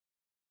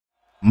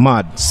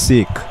Mad,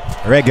 sick,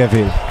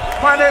 Reggaeville.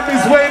 My name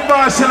is Wayne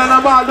Marshall and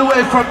I'm all the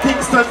way from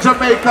Kingston,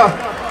 Jamaica,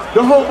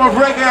 the home of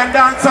reggae and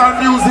dancehall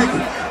music.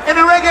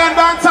 Any reggae and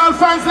dancehall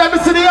fans, let me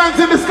see the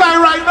hands in the sky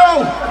right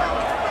now.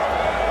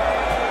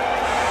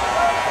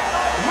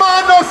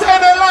 Manos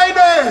en el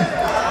aire,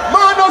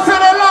 manos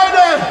en el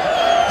aire.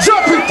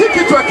 Jump it, kick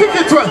it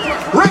to it.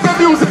 Reggae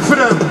music for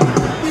them.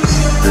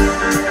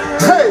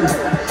 Hey,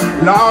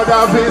 Lord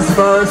of His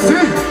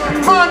mercy,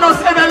 manos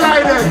en el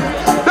aire.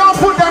 Don't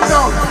put them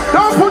down,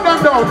 don't put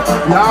them down.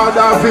 Lord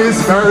of His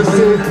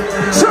mercy.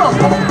 Sure.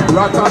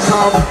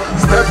 Rototom,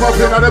 step up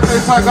in the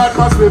place I got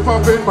my slip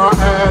up in my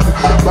hand.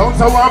 Bounce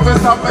a want to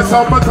stop me,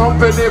 some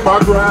company my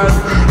grand.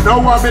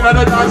 Now I'm in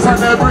the dance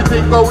and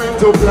everything going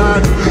to plan.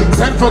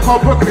 Send for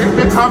couple quick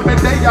because me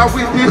they are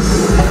with it.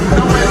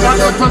 Now when I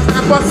get to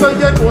step up so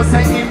you know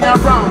say in your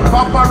round.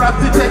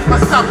 Paparazzi take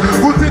my snap,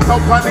 put it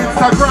up on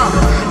Instagram.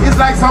 It's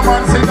like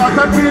someone say that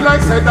I feel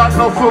like say that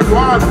no for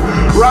one.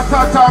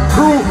 Rototom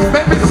crew,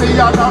 let me see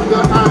all of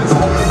your hands.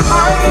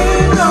 I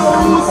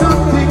know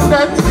something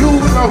that you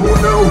don't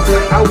know,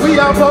 and we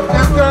have up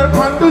them girl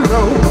on the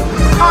low.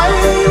 I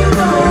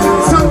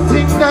know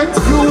something that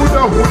you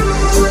don't know.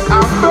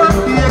 Our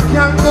birthday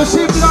candle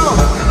she blow.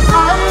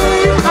 I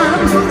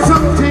am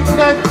something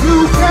that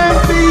you can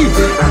be,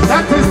 and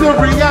that is the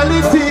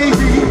reality.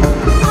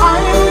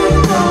 I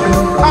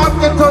know I'm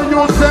going to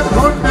use them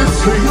on the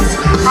streets,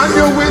 and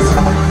you is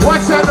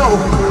what you know.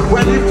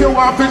 Well, if you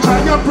want to try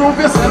and prove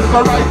yourself,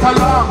 go right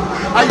along.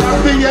 I am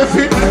the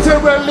evidence to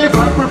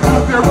relevant to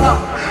prove you wrong.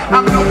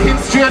 I'm looking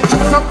straight to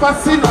some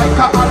pussy like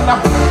a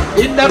Allah.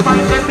 In their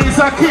mind them is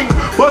a king,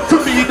 but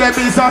to me them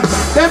is a.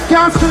 Them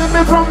can't steal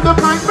me from the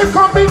mind, me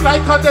coming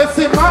like a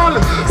decimal.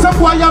 Some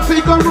boy a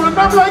figure run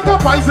up like a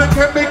poison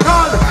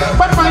chemical.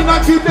 But mine I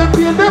give them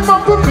pain, them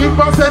up to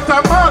people set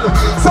them all.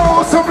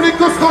 So some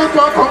little scout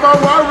will come and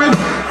worry.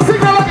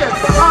 Sing it again.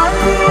 I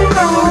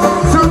know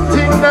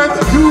something that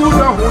you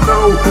don't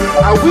know,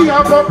 and we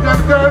have up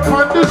them girl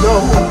on the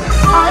low.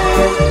 I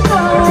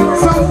know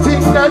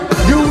something that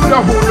you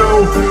don't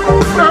know.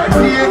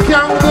 Birthday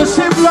candle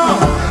she blow.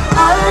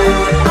 I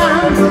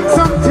am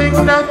something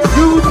that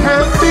you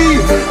can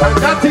be, and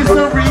that is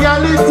the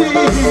reality.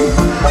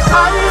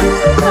 I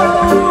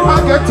know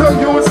I get to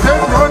use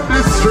them on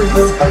the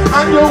streets,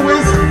 and you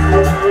is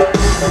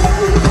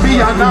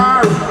me and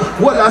her.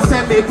 Well, I say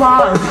me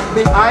bar.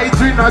 Me eye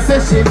dream, I say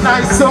she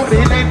nice, so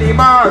me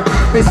anymore.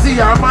 Me see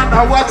her man,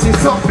 I watch it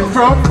something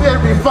from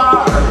very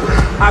far.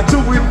 I do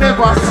him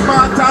never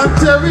smart and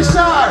very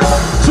sharp.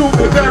 To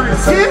me very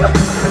skin,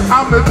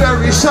 I'm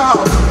very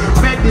sharp.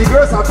 Many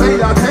girls I pay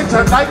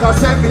attention like a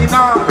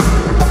seminar.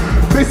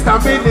 Mr.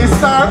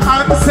 Minister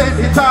and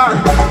Senator.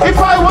 If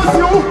I was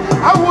you,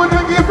 I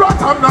wouldn't give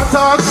Rototom no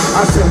talk.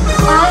 I said,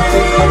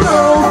 I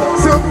know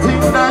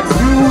something that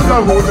you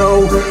don't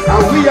know,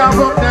 and we have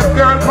up them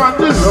girl on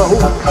the low.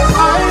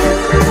 I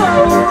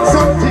know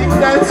something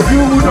that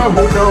you don't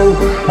know,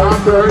 and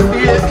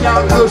birthday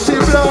candle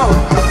she blow.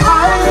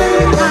 I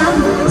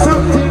am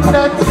something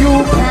that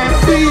you can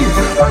be,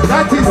 and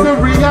that is the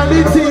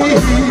reality.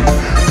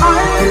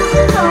 I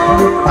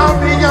know I'm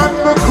beyond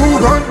my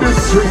crew on the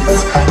streets,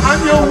 and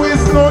you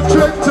is no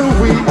threat to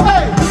we.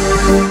 Hey,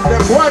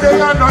 them boy they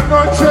are no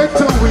threat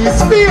to we.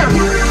 Spain,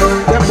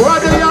 them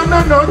boy they are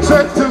no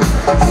threat to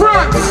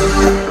France.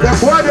 Them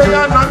boy they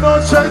are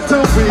no threat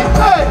to we.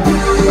 Hey,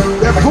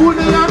 them fool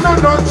they are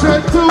no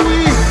threat to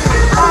we.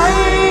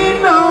 I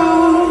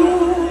know.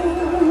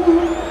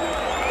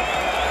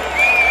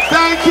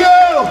 Thank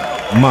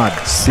you.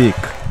 Mad, sick,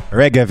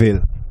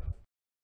 Reggaeville.